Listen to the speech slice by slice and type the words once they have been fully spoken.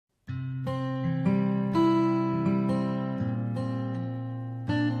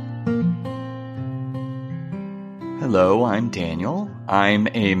Hello, I'm Daniel. I'm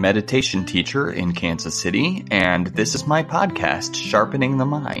a meditation teacher in Kansas City, and this is my podcast, Sharpening the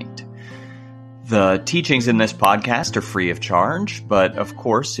Mind. The teachings in this podcast are free of charge, but of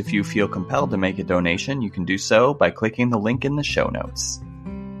course, if you feel compelled to make a donation, you can do so by clicking the link in the show notes.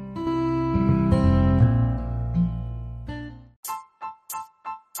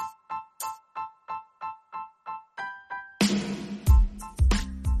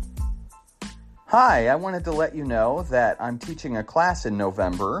 Hi, I wanted to let you know that I'm teaching a class in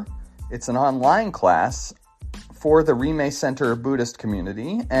November. It's an online class for the Rimé Center Buddhist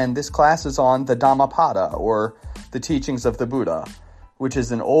community, and this class is on the Dhammapada, or the teachings of the Buddha, which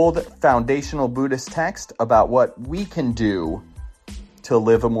is an old foundational Buddhist text about what we can do to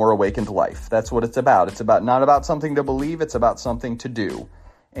live a more awakened life. That's what it's about. It's not about something to believe, it's about something to do.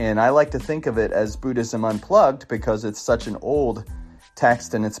 And I like to think of it as Buddhism Unplugged because it's such an old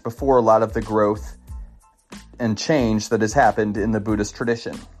text, and it's before a lot of the growth and change that has happened in the Buddhist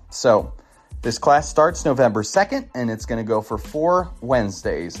tradition. So this class starts November 2nd, and it's going to go for 4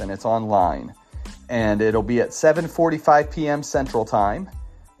 Wednesdays, and it's online. And it'll be at 7:45 p.m. Central Time.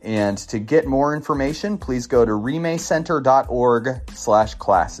 And to get more information, please go to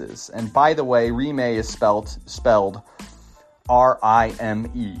rimecenter.org/classes. And by the way, Rimé is spelled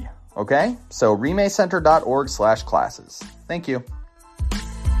R-I-M-E. Okay? So rimecenter.org/classes. Thank you.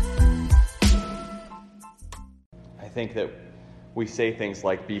 I think that we say things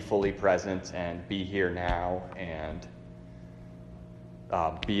like be fully present and be here now and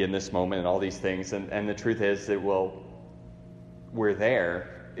be in this moment and all these things. And the truth is that we're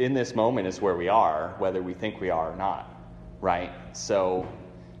there. In this moment is where we are, whether we think we are or not, right? So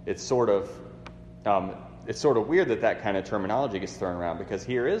it's sort of weird that kind of terminology gets thrown around, because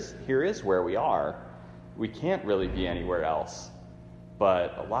here is where we are. We can't really be anywhere else.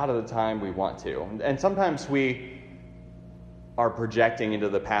 But a lot of the time we want to. And sometimes we are projecting into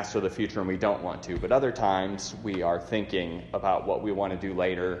the past or the future and we don't want to. But other times we are thinking about what we want to do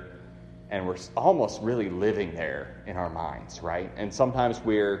later, and we're almost really living there in our minds, right? And sometimes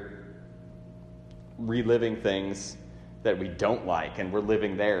we're reliving things that we don't like, and we're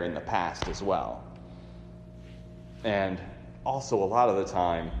living there in the past as well. And also a lot of the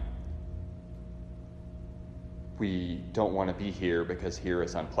time we don't want to be here because here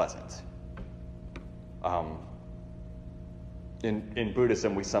is unpleasant. In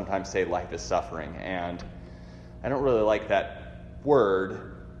Buddhism, we sometimes say life is suffering, and I don't really like that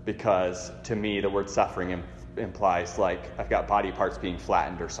word because, to me, the word suffering implies like I've got body parts being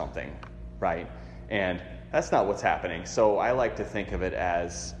flattened or something, right? And that's not what's happening. So I like to think of it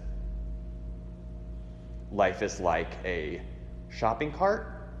as life is like a shopping cart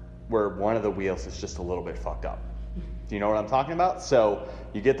where one of the wheels is just a little bit fucked up. Do you know what I'm talking about? So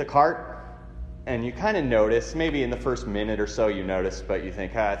you get the cart, and you kind of notice, maybe in the first minute or so you notice, but you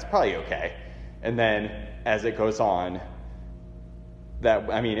think, it's probably okay. And then as it goes on,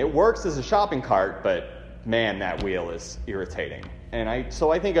 it works as a shopping cart, but man, that wheel is irritating. And I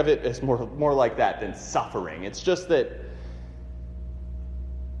think of it as more like that than suffering. It's just that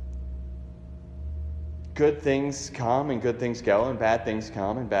good things come and good things go, and bad things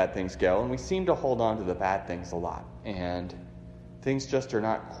come and bad things go, and we seem to hold on to the bad things a lot. And things just are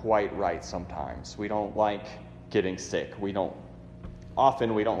not quite right sometimes. We don't like getting sick. We don't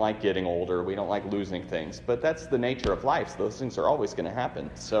like getting older. We don't like losing things. But that's the nature of life. So those things are always going to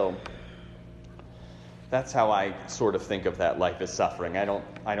happen. So that's how I sort of think of that life as suffering. I don't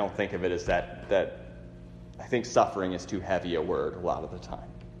think of it as that. I think suffering is too heavy a word a lot of the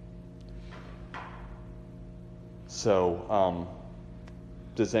time. So,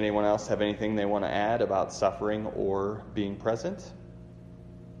 does anyone else have anything they want to add about suffering or being present?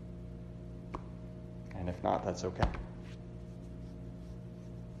 And if not, that's okay. I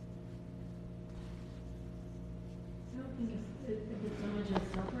don't think it's so much as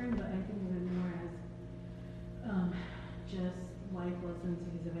suffering, but I think of it more as just life lessons,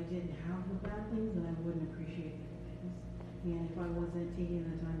 because if I didn't have the bad things, then I wouldn't appreciate the good things. And if I wasn't taking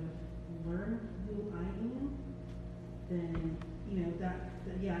the time to learn who I am, then,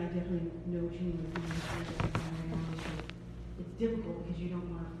 I definitely know what you mean with it's difficult because you don't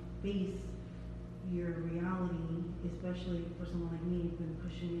want to face your reality, especially for someone like me who's been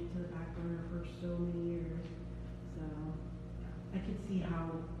pushing it to the back burner for so many years. So I could see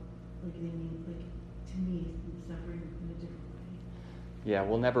how, to me, suffering in a different way. Yeah,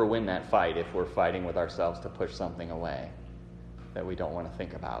 we'll never win that fight if we're fighting with ourselves to push something away that we don't want to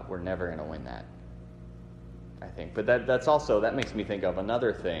think about. We're never going to win that, I think. But that makes me think of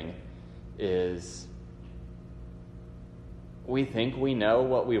another thing is we think we know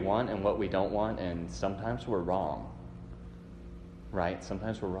what we want and what we don't want, and sometimes we're wrong. right?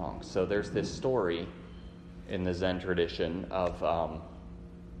 Sometimes we're wrong. So there's this story in the Zen tradition of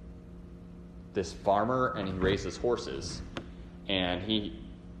this farmer, and he raises horses, and he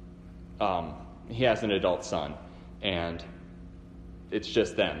has an adult son, and it's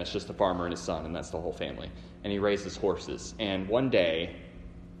just them. It's just the farmer and his son, and that's the whole family. And he raises horses, and one day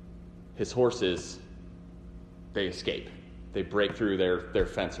his horses, they escape. They break through their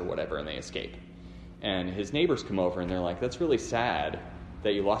fence or whatever, and they escape. And his neighbors come over, and they're like, "That's really sad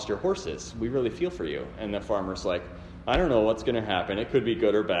that you lost your horses. We really feel for you." And the farmer's like, "I don't know what's going to happen. It could be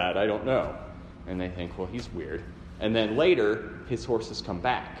good or bad. I don't know." And they think, well, he's weird. And then later, his horses come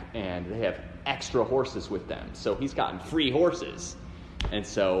back, and they have extra horses with them. So he's gotten free horses. And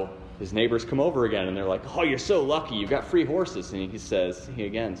so his neighbors come over again, and they're like, "Oh, you're so lucky. You got free horses." And he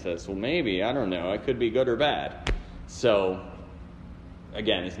again says, "Well, maybe. I don't know. It could be good or bad." So,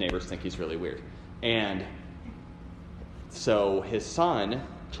 again, his neighbors think he's really weird. And so his son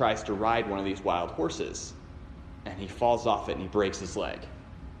tries to ride one of these wild horses, and he falls off it, and he breaks his leg.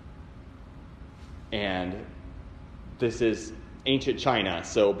 And this is ancient China,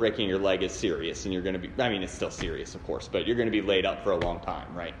 so breaking your leg is serious, and you're going to be, it's still serious, of course, but you're going to be laid up for a long time,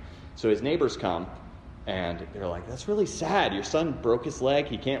 right? So his neighbors come, and they're like, "That's really sad. Your son broke his leg.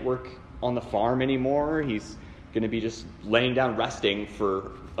 He can't work on the farm anymore. He's going to be just laying down resting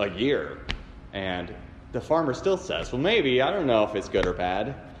for a year." And the farmer still says, "Well, maybe. I don't know if it's good or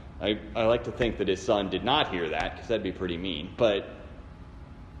bad." I like to think that his son did not hear that, because that'd be pretty mean. But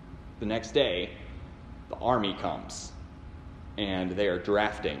the next day, the army comes, and they are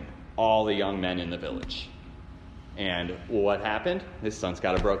drafting all the young men in the village. And what happened? His son's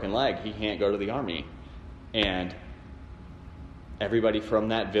got a broken leg. He can't go to the army. And everybody from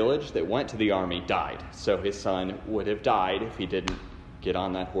that village that went to the army died. So his son would have died if he didn't get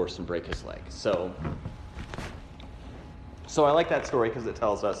on that horse and break his leg. So I like that story because it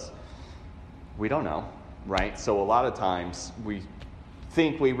tells us we don't know, right? So a lot of times we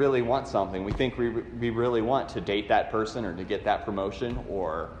think we really want something. We think we really want to date that person, or to get that promotion,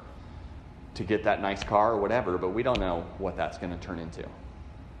 or to get that nice car or whatever, but we don't know what that's going to turn into.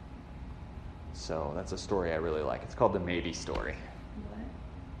 So that's a story I really like. It's called the Maybe Story. What?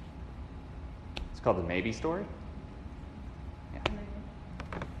 It's called the Maybe Story. Yeah.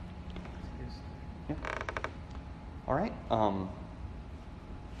 Yeah. All right.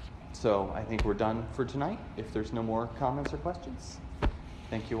 So I think we're done for tonight, if there's no more comments or questions.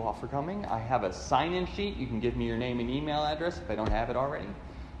 Thank you all for coming. I have a sign-in sheet. You can give me your name and email address if I don't have it already.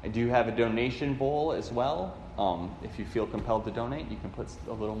 I do have a donation bowl as well. If you feel compelled to donate, you can put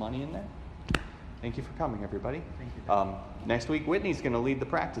a little money in there. Thank you for coming, everybody. Thank you. Next week, Whitney's going to lead the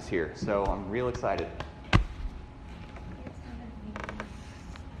practice here, so I'm real excited.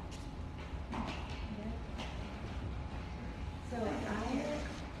 So I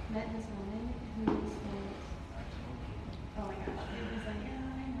met this woman who spent, oh my gosh, it was like,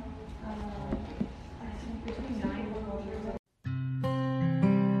 I think between 9 and 12 years old.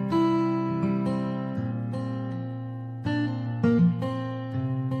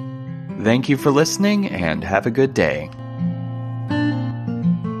 Thank you for listening, and have a good day.